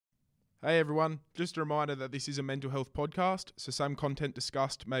Hey everyone, just a reminder that this is a mental health podcast, so some content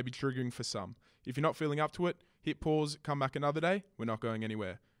discussed may be triggering for some. If you're not feeling up to it, hit pause, come back another day, we're not going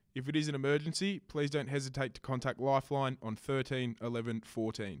anywhere. If it is an emergency, please don't hesitate to contact Lifeline on 13 11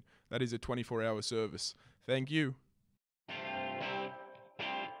 14. That is a 24-hour service. Thank you.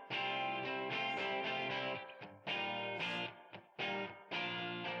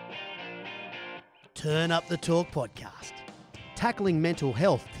 Turn Up the Talk podcast, tackling mental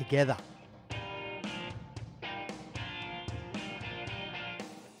health together.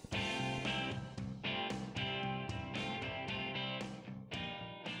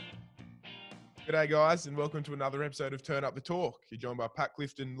 G'day guys, and welcome to another episode of Turn Up the Talk. You're joined by Pat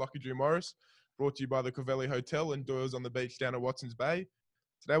Clifton, Lockie Drew Morris, brought to you by the Covelli Hotel and Doyle's on the Beach down at Watson's Bay.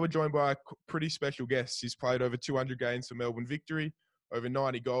 Today we're joined by a pretty special guest. He's played over 200 games for Melbourne Victory, over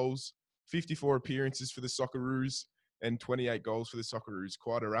 90 goals, 54 appearances for the Socceroos, and 28 goals for the Socceroos.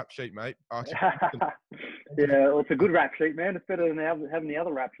 Quite a rap sheet, mate. Archie Thompson. Yeah, well, it's a good rap sheet, man. It's better than having the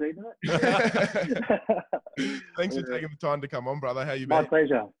other rap sheet, isn't it? Thanks for taking the time to come on, brother. How you My been?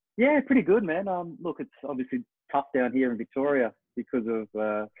 pleasure. Yeah, pretty good, man. Look, it's obviously tough down here in Victoria because of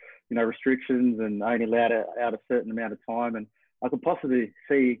restrictions and only allowed out a certain amount of time. And I could possibly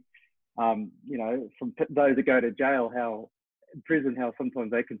see, from those that go to jail, how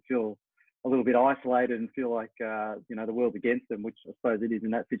sometimes they can feel a little bit isolated and feel like the world's against them, which I suppose it is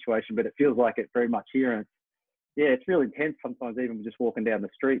in that situation. But it feels like it very much here, and it's really intense sometimes, even just walking down the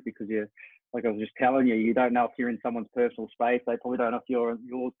street, because you're, like I was just telling you, you don't know if you're in someone's personal space. They probably don't know if you're in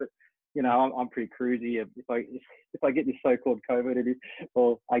yours. But I'm pretty cruisy. If I get this so-called COVID,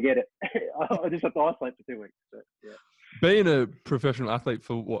 I get it. I just have to isolate for 2 weeks. But, yeah. Being a professional athlete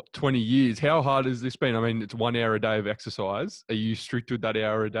for 20 years, how hard has this been? I mean, it's 1 hour a day of exercise. Are you strict with that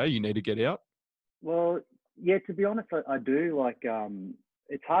hour a day? You need to get out? Well, yeah, to be honest, I do.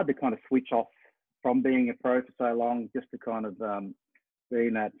 It's hard to kind of switch off from being a pro for so long, just to kind of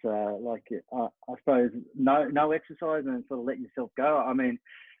being that, I suppose, no exercise and sort of let yourself go. I mean,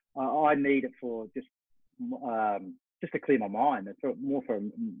 I need it for just to clear my mind. It's more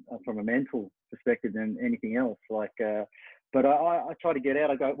from a mental perspective than anything else. But I try to get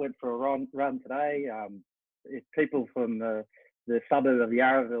out. Went for a run today. If people from the suburb of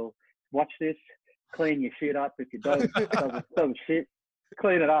Yarraville watch this, clean your shit up. If your dog does shit,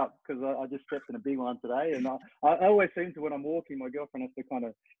 clean it up, because I just stepped in a big one today. And I always seem to, when I'm walking, my girlfriend has to kind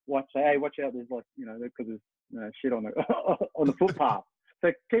of say, hey, watch out, there's because there's shit on the on the footpath.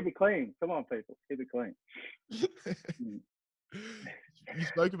 So keep it clean. Come on, people, keep it clean. You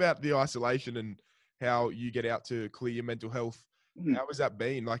spoke about the isolation and how you get out to clear your mental health. How has that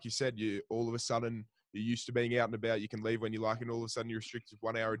been? Like you said, you all of a sudden, you're used to being out and about. You can leave when you like, and all of a sudden you're restricted to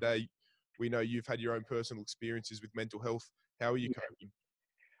 1 hour a day. We know you've had your own personal experiences with mental health. How are you coping?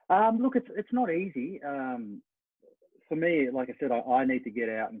 Look, it's not easy. For me, like I said, I need to get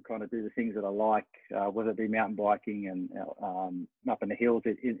out and kind of do the things that I like, whether it be mountain biking and up in the hills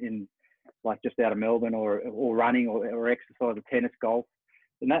in like just out of Melbourne, or running or exercise, or tennis, golf.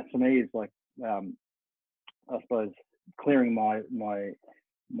 And that for me is like, I suppose, clearing my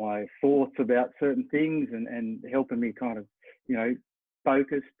thoughts about certain things and helping me kind of,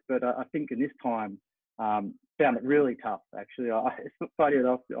 focused. But I think in this time, found it really tough, actually. It's funny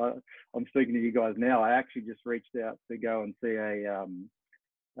enough, I'm speaking to you guys now. I actually just reached out to go and see a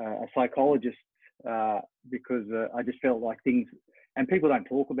psychologist because I just felt like things, and people don't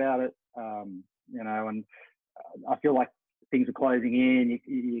talk about it, and I feel like things are closing in.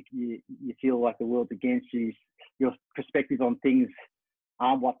 You feel like the world's against you. Your perspectives on things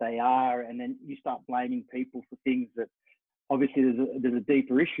aren't what they are, and then you start blaming people for things that obviously there's a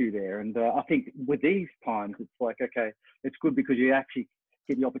deeper issue there. And I think with these times, it's like, okay, it's good because you actually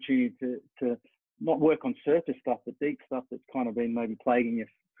get the opportunity to not work on surface stuff, but deep stuff that's kind of been maybe plaguing you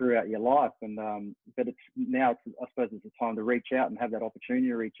throughout your life. And but I suppose it's a time to reach out and have that opportunity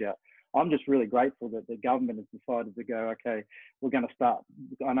to reach out. I'm just really grateful that the government has decided to go, okay, we're going to start.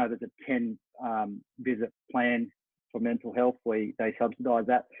 I know there's a 10 visit plan for mental health where they subsidise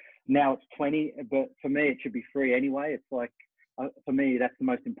that. Now it's 20, but for me, it should be free anyway. It's like, for me, that's the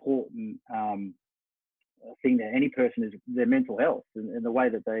most important thing that any person is, their mental health and the way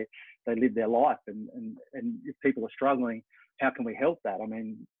that they live their life. And if people are struggling, how can we help that? I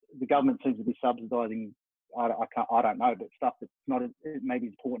mean, the government seems to be subsidising, I don't know, but stuff that's not maybe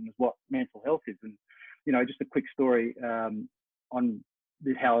important as what mental health is. And, just a quick story on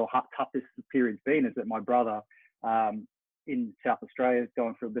how tough this period's been is that my brother, in South Australia, is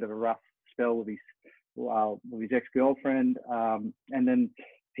going through a bit of a rough spell with his ex-girlfriend, and then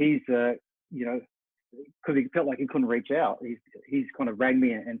he's because he felt like he couldn't reach out. He's kind of rang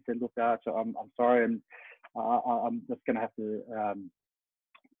me and said, "Look, Arch, I'm sorry, and I'm just going to have to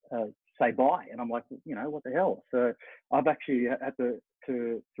say bye." And I'm like, what the hell? So I've actually had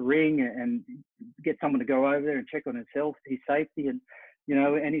to ring and get someone to go over there and check on himself, his safety, and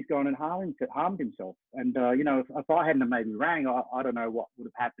and he's gone and harmed himself. And if I hadn't maybe rang, I don't know what would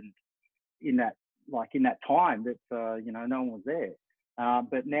have happened in that time that no one was there.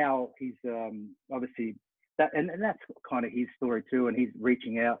 But now he's obviously that, and that's kind of his story too, and he's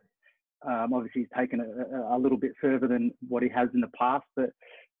reaching out. Obviously, he's taken a little bit further than what he has in the past. But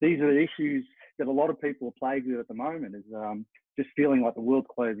these are the issues that a lot of people are plagued with at the moment, is just feeling like the world's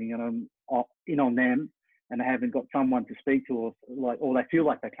closing and in on them, and they haven't got someone to speak to, or they feel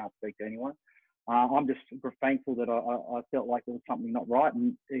like they can't speak to anyone. I'm just thankful that I felt like there was something not right,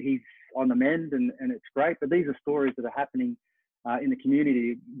 and he's on the mend, and it's great. But these are stories that are happening in the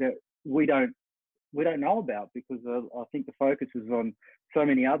community that we don't know about, because I think the focus is on so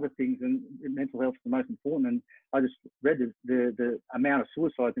many other things, and mental health is the most important. And I just read the amount of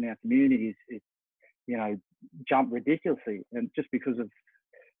suicides in our community is jumped ridiculously, and just because of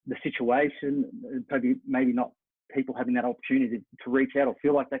the situation, maybe not people having that opportunity to reach out or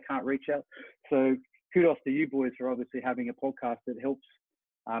feel like they can't reach out. So kudos to you boys for obviously having a podcast that helps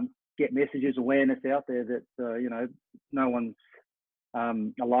get messages, awareness out there that no one's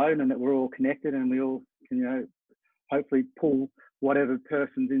alone, and that we're all connected, and we all can hopefully pull whatever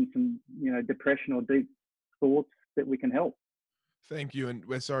person's in some depression or deep thoughts, that we can help. Thank you, and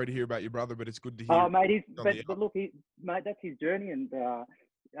we're sorry to hear about your brother, but it's good to hear. Oh, mate, but look, mate, that's his journey, and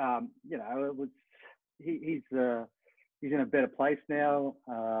it was he's in a better place now.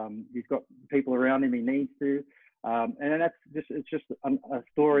 He's got people around him he needs to, and it's just a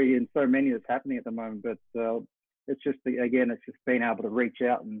story in so many that's happening at the moment. But it's just being able to reach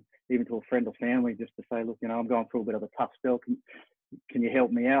out, and even to a friend or family, just to say, look, I'm going through a bit of a tough spell. Can you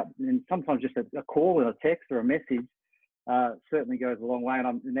help me out? And sometimes just a call or a text or a message certainly goes a long way. And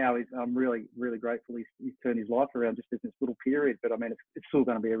I'm really, really grateful he's turned his life around just in this little period. But I mean, it's still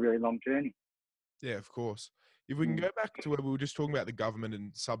going to be a really long journey. Yeah, of course. If we can go back to where we were just talking about the government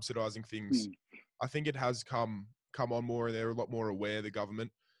and subsidising things, I think it has come on more, and they're a lot more aware, the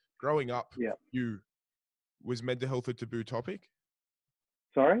government. Growing up, was mental health a taboo topic?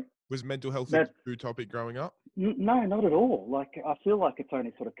 Sorry? Was mental health a taboo topic growing up? No, not at all. Like, I feel like it's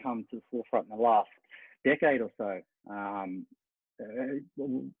only sort of come to the forefront in the last decade or so.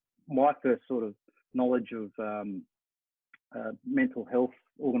 My first sort of knowledge of mental health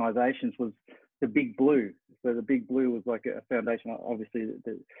organisations was the Big Blue. So the Big Blue was like a foundation, obviously,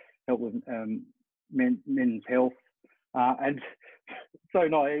 that helped with men's health. And so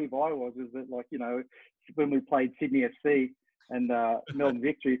naive I was, is that, like, when we played Sydney FC and Melbourne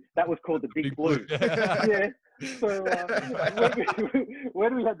Victory, that was called the Big Blue. Yeah. So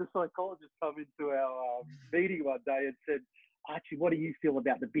when we had the psychologist come into our meeting one day and said, "Archie, what do you feel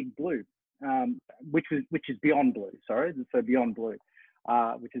about the Big Blue?" Which is Beyond Blue, sorry. So Beyond Blue,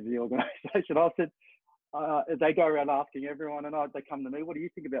 which is the organisation. I said, they go around asking everyone, and they come to me, "What do you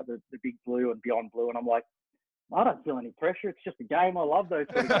think about the Big Blue and Beyond Blue?" And I'm like, I don't feel any pressure. It's just a game. I love those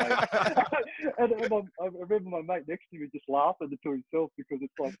sort of games. and I remember my mate next to me just laughing to himself, because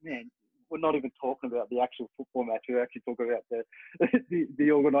it's like, man, we're not even talking about the actual football match. We're actually talking about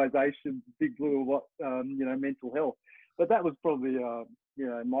the organisation, Big Blue, or what, mental health. But that was probably,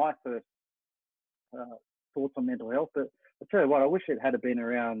 my first thoughts on mental health. But I tell you what, I wish it had been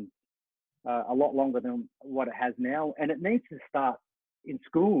around a lot longer than what it has now. And it needs to start in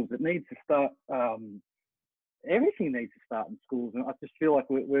schools. It needs to start. Everything needs to start in schools, and I just feel like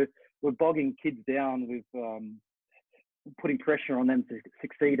we're bogging kids down with putting pressure on them to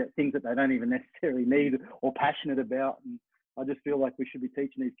succeed at things that they don't even necessarily need or passionate about. And I just feel like we should be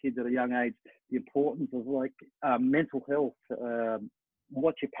teaching these kids at a young age the importance of, like, mental health.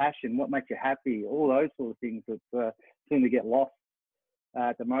 What's your passion? What makes you happy? All those sort of things that seem to get lost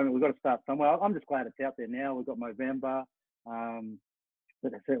at the moment. We've got to start somewhere. I'm just glad it's out there now. We've got Movember.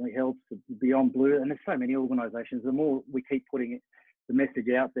 But it certainly helps. Beyond Blue, and there's so many organisations. The more we keep putting the message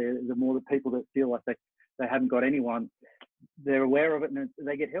out there, the more the people that feel like they haven't got anyone, they're aware of it and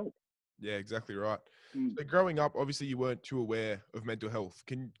they get help. Yeah, exactly right. So growing up, obviously you weren't too aware of mental health.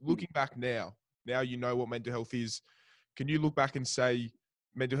 Looking back now you know what mental health is. Can you look back and say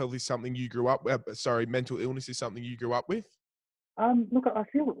mental health is something you grew up with? Mental illness is something you grew up with? Look, I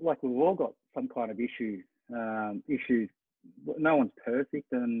feel like we've all got some kind of issues. No one's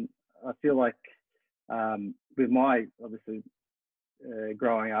perfect, and I feel like with my, obviously,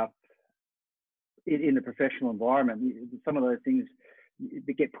 growing up in the professional environment, some of those things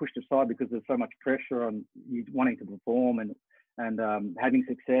they get pushed aside because there's so much pressure on you wanting to perform and having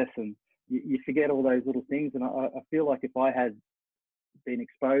success, and you forget all those little things. And I feel like if I had been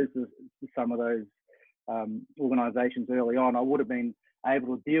exposed to some of those organisations early on, I would have been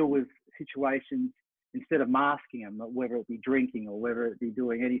able to deal with situations instead of masking them, whether it be drinking or whether it be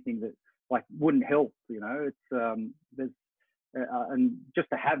doing anything that like wouldn't help. It's and just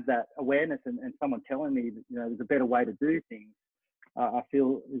to have that awareness and someone telling me that, there's a better way to do things, I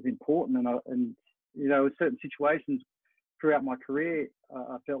feel is important. And in certain situations throughout my career,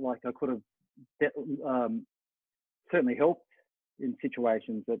 I felt like I could have certainly helped in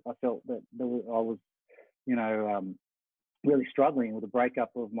situations that I felt that I was, really struggling with the breakup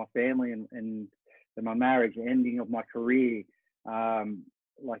of my family and my marriage, ending of my career.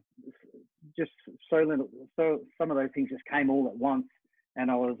 Like just so some of those things just came all at once, and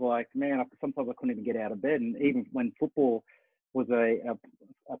I was like, man, sometimes I couldn't even get out of bed. And even when football was a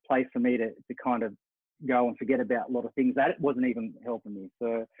place for me to kind of go and forget about a lot of things, that wasn't even helping me.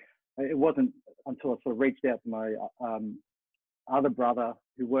 So it wasn't until I sort of reached out to my other brother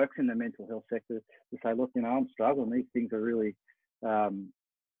who works in the mental health sector to say, look, I'm struggling. These things are really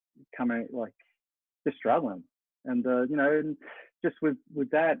coming, like, just struggling. And and just with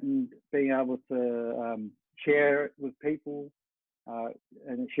that and being able to share it with people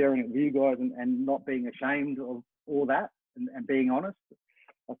and sharing it with you guys and not being ashamed of all that and being honest,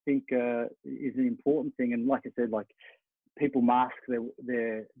 I think is an important thing. And like I said, like, people mask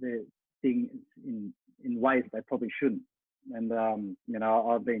their thing in ways they probably shouldn't. And I've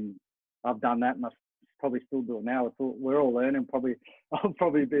done that, and I probably still do it now. We're all learning. I'll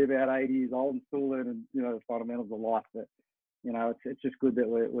probably be about 80 years old and still learning, the fundamentals of life. But it's just good that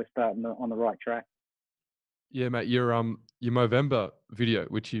we're starting on the right track. Yeah, mate. Your Movember video,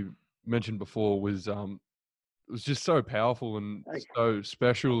 which you mentioned before, was just so powerful and so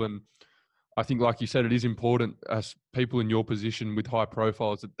special. And I think, like you said, it is important as people in your position with high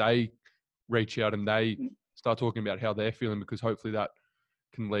profiles that they reach out and they start talking about how they're feeling, because hopefully that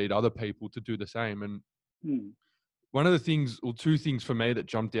can lead other people to do the same. And one of the things, or two things for me that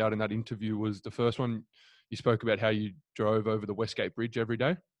jumped out in that interview was the first one, you spoke about how you drove over the Westgate Bridge every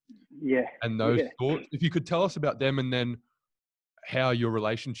day. Yeah. And those thoughts, if you could tell us about them, and then how your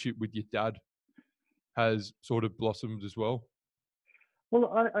relationship with your dad has sort of blossomed as well.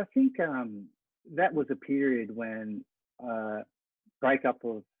 Well, I think that was a period when breakup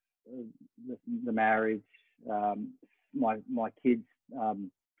of the marriage, my kids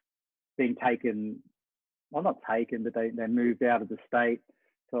being taken, well, not taken, but they moved out of the state,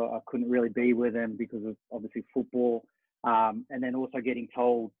 so I couldn't really be with them because of obviously football, and then also getting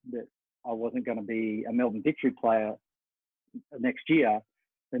told that I wasn't going to be a Melbourne Victory player the next season,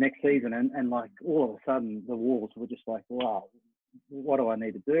 and like all of a sudden the walls were just like, wow, what do I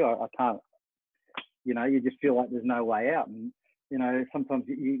need to do? I can't, you just feel like there's no way out. And sometimes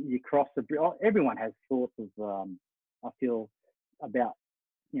you cross the bridge. Everyone has thoughts of I feel about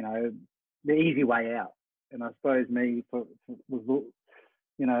the easy way out. And I suppose me was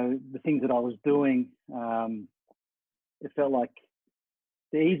the things that I was doing, it felt like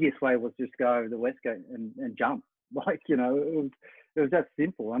the easiest way was just go over the Westgate and jump. Like, it was that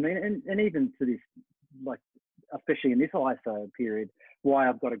simple. I mean, and even to this, like, especially in this ISO period, why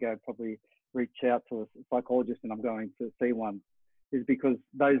I've got to go probably reach out to a psychologist, and I'm going to see one, is because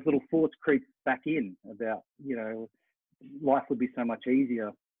those little thoughts creep back in about, life would be so much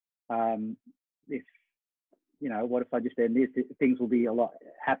easier if, what if I just end this? Things will be a lot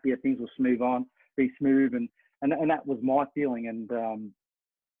happier. Things will be smooth. And that was my feeling. And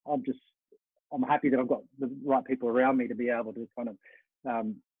I'm happy that I've got the right people around me to be able to kind of,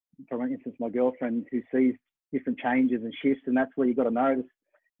 for instance, my girlfriend, who sees different changes and shifts, and that's where you've got to notice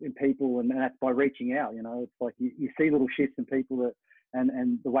in people, and that's by reaching out. It's like you see little shifts in people that,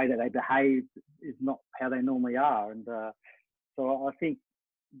 and the way that they behave is not how they normally are. And so I think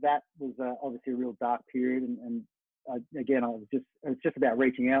that was obviously a real dark period. And again, it's just about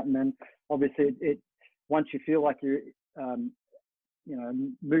reaching out. And then obviously once you feel like you're,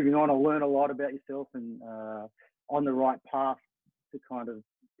 moving on, or learn a lot about yourself and on the right path to kind of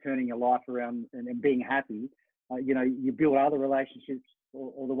turning your life around and being happy, you build other relationships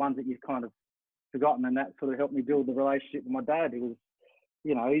or the ones that you've kind of forgotten. And that sort of helped me build the relationship with my dad. He was,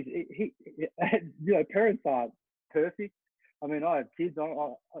 parents aren't perfect. I mean, I have kids.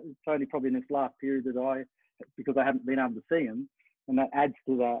 It's only probably in this last period that because I haven't been able to see them, and that adds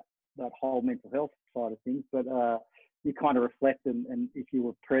to that whole mental health side of things. But you kind of reflect, and if you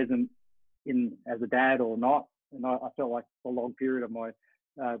were present as a dad or not. And I felt like for a long period of my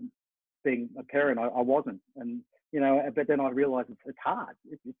being a parent, I wasn't. And, but then I realized it's hard.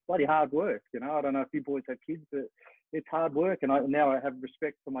 It's bloody hard work. I don't know if you boys have kids, but it's hard work. And now I have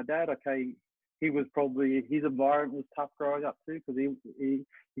respect for my dad. Okay, his environment was tough growing up too, because he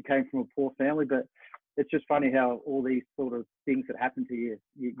came from a poor family. But it's just funny how all these sort of things that happen to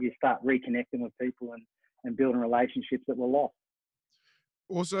you start reconnecting with people and building relationships that were lost.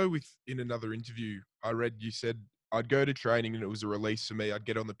 Also, in another interview, I read you said, I'd go to training and it was a release for me. I'd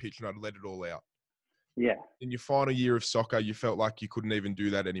get on the pitch and I'd let it all out. Yeah. In your final year of soccer, you felt like you couldn't even do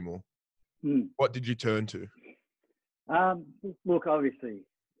that anymore. What did you turn to? Look, obviously,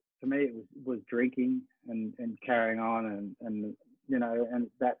 for me, it was drinking and carrying on, and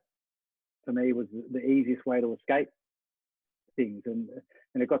that for me was the easiest way to escape things. And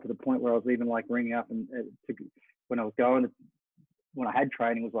it got to the point where I was even like ringing up and when I was going, when I had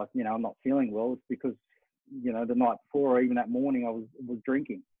training, was like, I'm not feeling well. It's because, the night before or even that morning, I was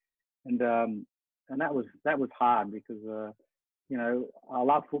drinking. And that was hard because, I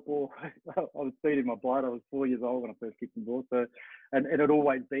love football. I was feeding my blood. I was 4 years old when I first kicked the ball. So, and it had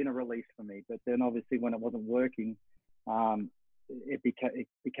always been a release for me. But then obviously when it wasn't working, it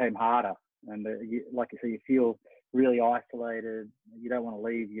became harder. And like I say, you feel really isolated. You don't want to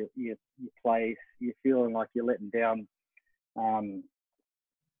leave your place. You're feeling like you're letting down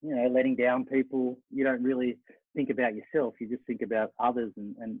people. You don't really think about yourself. You just think about others.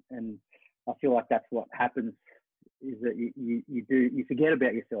 And I feel like that's what happens, is that you forget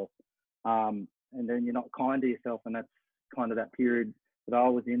about yourself. And then you're not kind to yourself. And that's kind of that period that I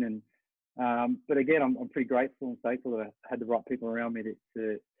was in. And, but again, I'm pretty grateful and thankful that I had the right people around me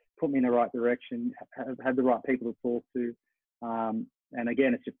to put me in the right direction, have the right people to talk to. And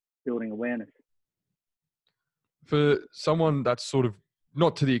again, it's just building awareness. For someone that's sort of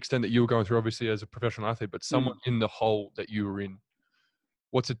not to the extent that you were going through, obviously, as a professional athlete, but someone in the hole that you were in,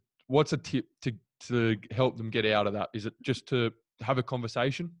 what's a tip to help them get out of that? Is it just to have a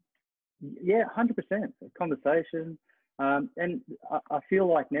conversation? Yeah, 100%. A conversation. And I feel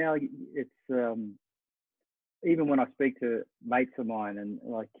like now it's, even when I speak to mates of mine, and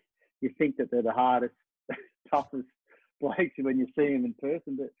like, you think that they're the hardest, toughest blokes when you see them in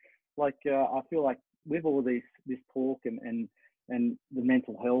person, but like, I feel like with all this talk and the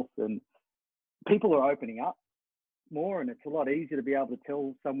mental health, and people are opening up more, and it's a lot easier to be able to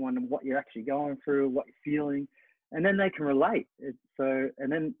tell someone what you're actually going through, what you're feeling, and then they can relate.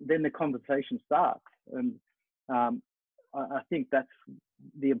 And then the conversation starts. And I think that's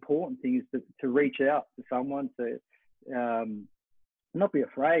the important thing, is to reach out to someone, to not be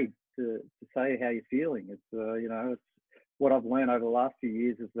afraid to say how you're feeling. It's it's what I've learned over the last few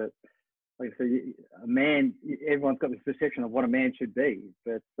years, is that, like I said, a man, everyone's got this perception of what a man should be,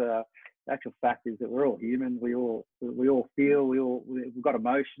 but the actual fact is that we're all human. We all feel. We've got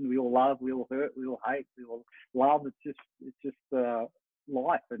emotion. We all love. We all hurt. We all hate. We all love. It's just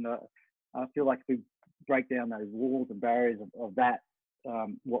life. And I feel like if we break down those walls and barriers of that,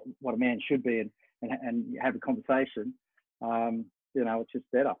 what a man should be, and have a conversation, it's just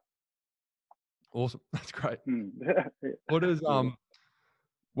better. Awesome. That's great. What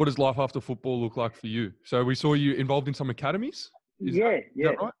does life after football look like for you? So we saw you involved in some academies. Is that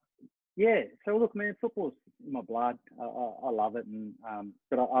right? Yeah. So look, man, football's in my blood. I love it, and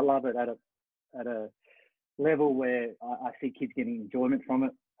but I love it at a level where I see kids getting enjoyment from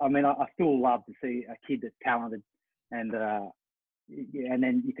it. I mean, I still love to see a kid that's talented, and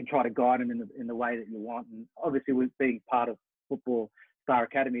then you can try to guide them in the way that you want. And obviously, with being part of Football Star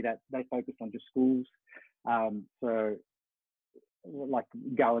Academy, that they focus on just schools. So like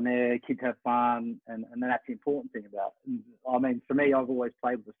going there, kids have fun, and that's the important thing about it. I mean, for me, I've always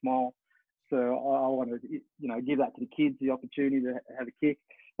played with a smile, so I want to give that to the kids, the opportunity to have a kick,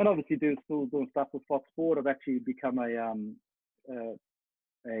 and obviously doing stuff with Fox Sport. I've actually become a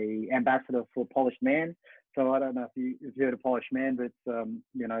ambassador for Polished Man. So I don't know if you've heard of Polished Man, but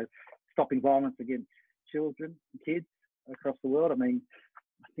it's stopping violence against children and kids across the world. I mean,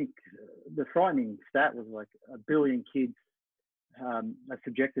 I think the frightening stat was like 1 billion kids are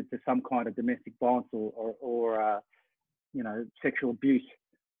subjected to some kind of domestic violence or sexual abuse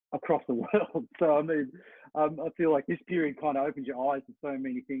across the world. So I mean, I feel like this period kind of opens your eyes to so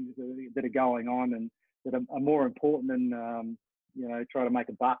many things that are going on, and that are more important than trying to make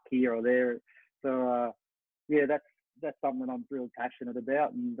a buck here or there. So that's something that I'm really passionate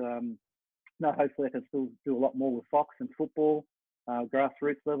about, and hopefully I can still do a lot more with Fox and football,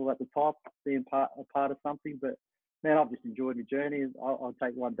 grassroots level at the top, being a part of something. But man, I've just enjoyed my journey. I'll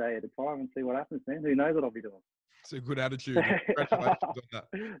take one day at a time and see what happens, man. Who knows what I'll be doing? It's a good attitude. Congratulations on that.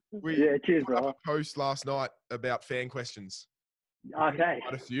 Cheers, put up bro. a post last night about fan questions. Okay.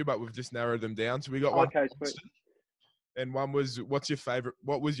 Quite a few, but we've just narrowed them down. So we got one. Okay, from sweet. Boston, and one was, what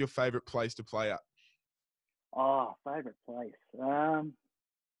was your favorite place to play at? Oh, favourite place. To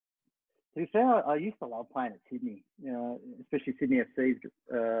be fair, I used to love playing at Sydney, especially Sydney FC's,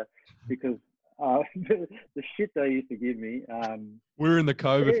 because the shit they used to give me. We were in the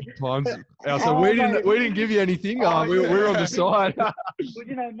Cove a few times. So Oh, we mate. didn't give you anything. Oh, We were on the side. Well,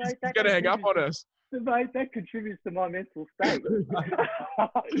 mate, You're gonna hang up on us. Mate, that contributes to my mental state.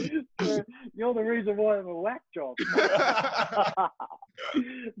 So you're the reason why I'm a whack job.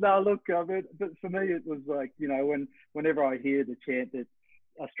 No, look, but for me, it was like, whenever I hear the chant that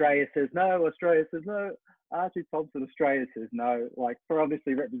Australia says no, Archie Thompson, Australia says no, like, for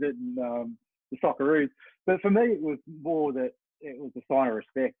obviously representing the Socceroos. But for me, it was more that it was a sign of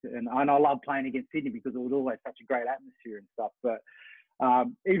respect. And I love playing against Sydney because it was always such a great atmosphere and stuff. But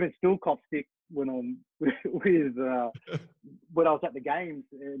even still cop stick when I'm with when I was at the games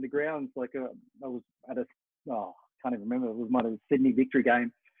in the grounds, like I was at I can't even remember, it was my Sydney victory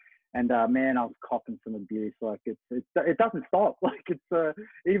game, and man, I was copping some abuse. Like it doesn't stop. Like it's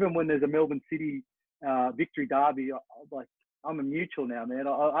even when there's a Melbourne City victory derby, like I'm a neutral now, man.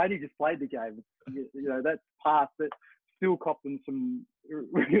 I only just played the game. That's past, but still copping some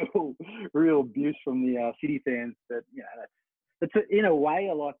real abuse from the City fans. But it's in a way,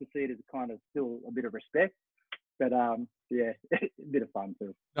 I like to see it as a kind of still a bit of respect, but yeah, a bit of fun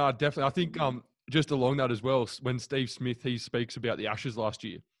too. No, definitely. I think just along that as well, when Steve Smith, he speaks about the Ashes last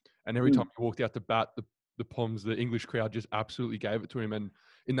year, and every time he walked out to bat, the Poms, the English crowd just absolutely gave it to him. And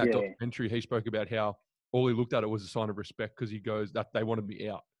in that documentary, he spoke about how all he looked at it was a sign of respect, because he goes that they wanted me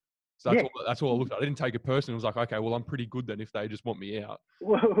out. So that's all I looked at. I didn't take it personally. I was like, okay, well, I'm pretty good then if they just want me out.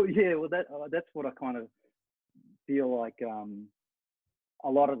 Well, yeah, that's what I kind of feel like. A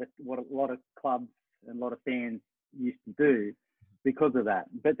lot of clubs and a lot of fans used to do because of that.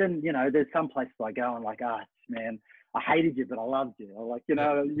 But then, there's some places I go and like, man, I hated you, but I loved you. Or like,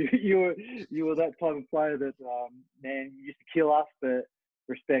 you were that type of player that, man, you used to kill us, but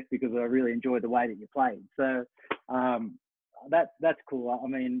respect because I really enjoyed the way that you played. So that's cool. I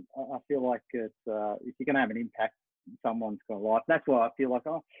mean, I feel like it's, if you're going to have an impact in someone's life, that's why I feel like,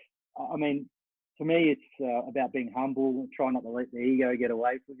 I mean, for me, it's about being humble, try not to let the ego get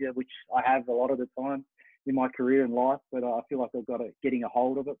away from you, which I have a lot of the time in my career and life, but I feel like I've got getting a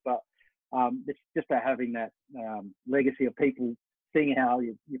hold of it. But it's just about having that legacy of people seeing how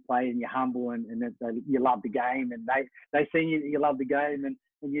you play and you're humble and that you love the game, and they see you love the game, and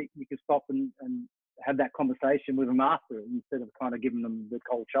you can stop and have that conversation with them after it, instead of kind of giving them the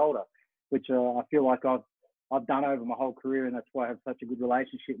cold shoulder, which I feel like I've done over my whole career, and that's why I have such a good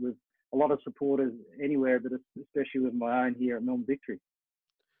relationship with a lot of supporters anywhere, but especially with my own here at Melbourne Victory.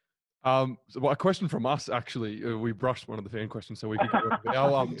 So a question from us, actually. We brushed one of the fan questions, so we could go with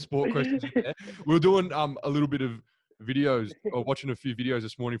our sport questions in there. We were doing a little bit of videos, or watching a few videos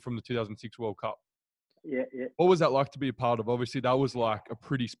this morning from the 2006 World Cup. Yeah. What was that like to be a part of? Obviously, that was like a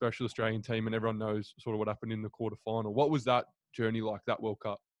pretty special Australian team, and everyone knows sort of what happened in the quarterfinal. What was that journey like, that World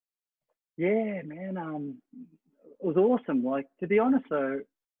Cup? Yeah, man, it was awesome. Like, to be honest, though,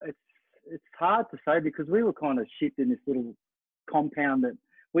 it's hard to say because we were kind of shipped in this little compound that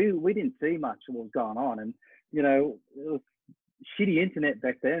we didn't see much of what was going on, and it was shitty internet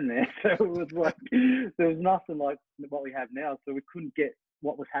back then there, so it was like there was nothing like what we have now, so we couldn't get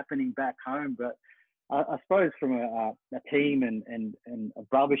what was happening back home. But I suppose from a team and a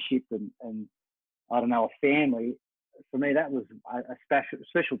brothership and I don't know, a family, for me that was a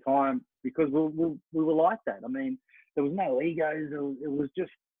special time because we were like that. I mean, there was no egos. It was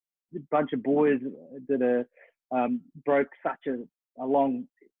just a bunch of boys that broke such a long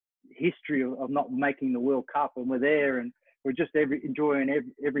history of not making the World Cup, and we're there and we're just enjoying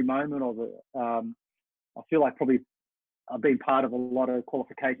every moment of it. I feel like probably I've been part of a lot of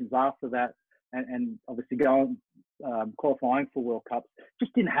qualifications after that, and obviously going qualifying for World Cups.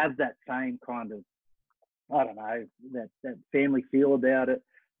 Just didn't have that same kind of, I don't know, that family feel about it.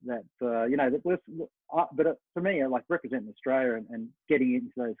 That that was, but for me, like representing Australia and getting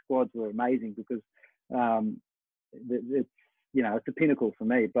into those squads were amazing because it's it's a pinnacle for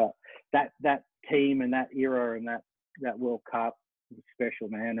me. But that team and that era and that World Cup was special,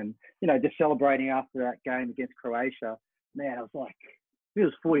 man. And just celebrating after that game against Croatia, man, I was like, there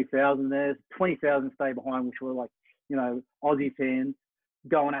was 40,000 there, 20,000 stay behind, which were like Aussie fans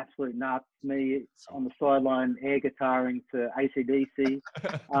going absolute nuts. Me on the sideline air guitaring to AC/DC,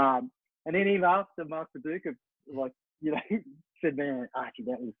 and then even after Mark Paducah, said, "Man, Archie,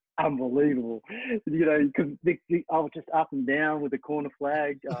 that was unbelievable." Because I was just up and down with the corner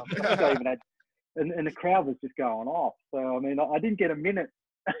flag. I think and the crowd was just going off. So I mean, I didn't get a minute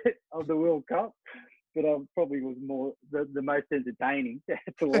of the World Cup, but I probably was more the most entertaining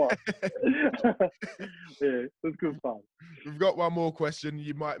to watch. Yeah, it was good fun. We've got one more question.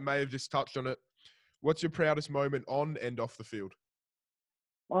 You may have just touched on it. What's your proudest moment on and off the field?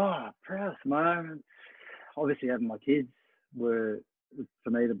 Oh, proudest moment. Obviously, having my kids were, for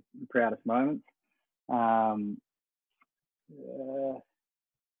me, the proudest moments. On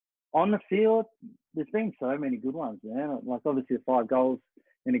the field, there's been so many good ones, man. Like, obviously, the 5 goals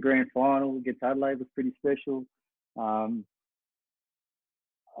in the grand final against Adelaide was pretty special.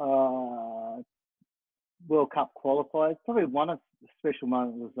 World Cup qualifiers. Probably one of the special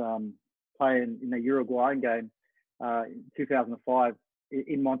moments was playing in the Uruguayan game in 2005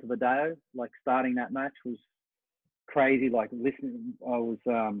 in Montevideo. Like, starting that match was crazy. Like, listening, I was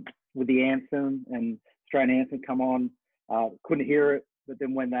with the anthem and Australian anthem come on. Couldn't hear it, but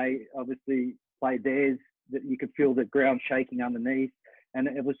then when they obviously played theirs, that you could feel the ground shaking underneath, and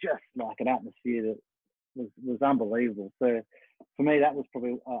it was just like an atmosphere that was unbelievable. So for me, that was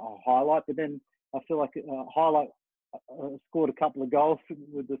probably a highlight. But then I feel like a highlight. Scored a couple of goals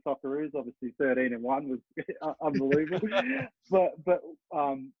with the Socceroos. Obviously, 13-1 was unbelievable. but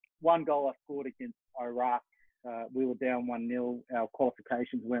one goal I scored against Iraq. We were down 1-0. Our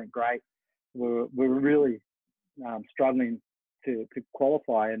qualifications weren't great. We were really struggling to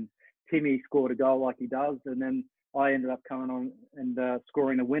qualify, and Timmy scored a goal like he does, and then I ended up coming on and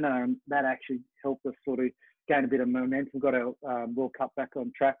scoring a winner, and that actually helped us sort of gain a bit of momentum, got our World Cup back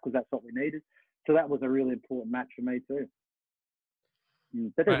on track because that's what we needed. So that was a really important match for me too.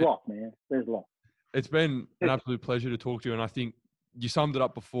 But there's lots, man. There's lots. It's been an absolute pleasure to talk to you, and I think you summed it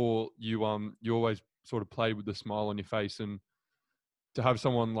up before. You always sort of played with a smile on your face, and to have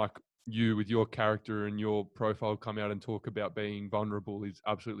someone like you with your character and your profile come out and talk about being vulnerable is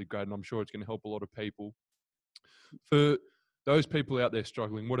absolutely great, and I'm sure it's going to help a lot of people. For those people out there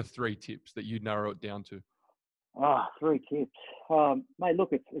struggling, what are 3 tips that you'd narrow it down to? 3 tips. Mate, look,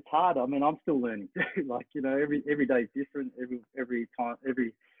 it's hard. I mean, I'm still learning. Like, you know, every day is different. Every time,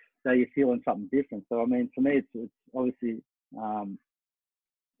 every day you're feeling something different. So, I mean, for me, it's obviously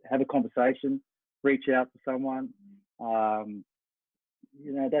have a conversation, reach out to someone.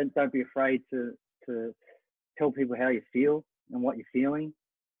 You know, don't be afraid to tell people how you feel and what you're feeling.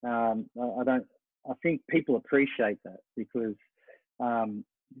 I think people appreciate that, because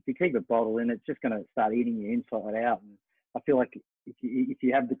if you keep it bottled in, it's just going to start eating you inside out. And I feel like if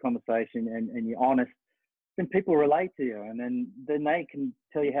you have the conversation and you're honest, then people relate to you, and then they can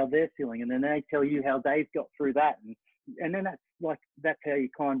tell you how they're feeling, and then they tell you how they've got through that, and then that's how you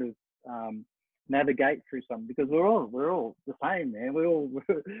kind of navigate through something, because we're all the same, man.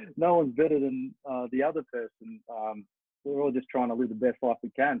 No one's better than the other person. We're all just trying to live the best life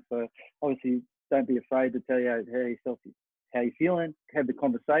we can. So obviously, don't be afraid to tell you how you're feeling, have the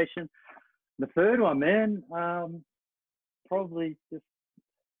conversation. The third one, man, probably just,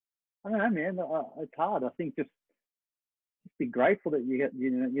 I don't know, man. It's hard. I think just be grateful that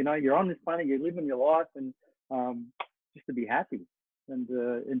you're on this planet, you're living your life, and just to be happy, and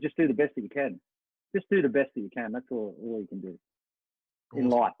just do the best that you can. Just do the best that you can. That's all you can do in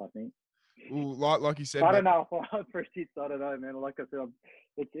life, I think. Well, like you said, I don't know if I don't know, man. Like I said,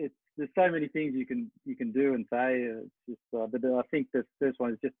 it's there's so many things you can do and say. It's just, but I think the first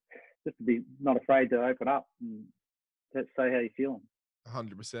one is just to be not afraid to open up and say how you're feeling.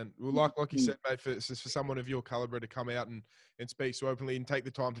 100%. Well, like you said, mate, for someone of your caliber to come out and speak so openly and take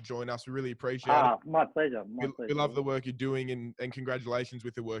the time to join us, we really appreciate it. My pleasure. We love the work you're doing, and congratulations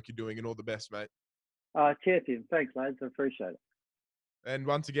with the work you're doing, and all the best, mate. Champion. Thanks, lads. I appreciate it. And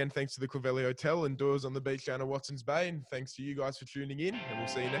once again, thanks to the Clovelly Hotel and Doors on the Beach down at Watson's Bay, and thanks to you guys for tuning in, and we'll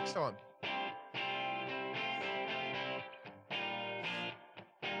see you next time.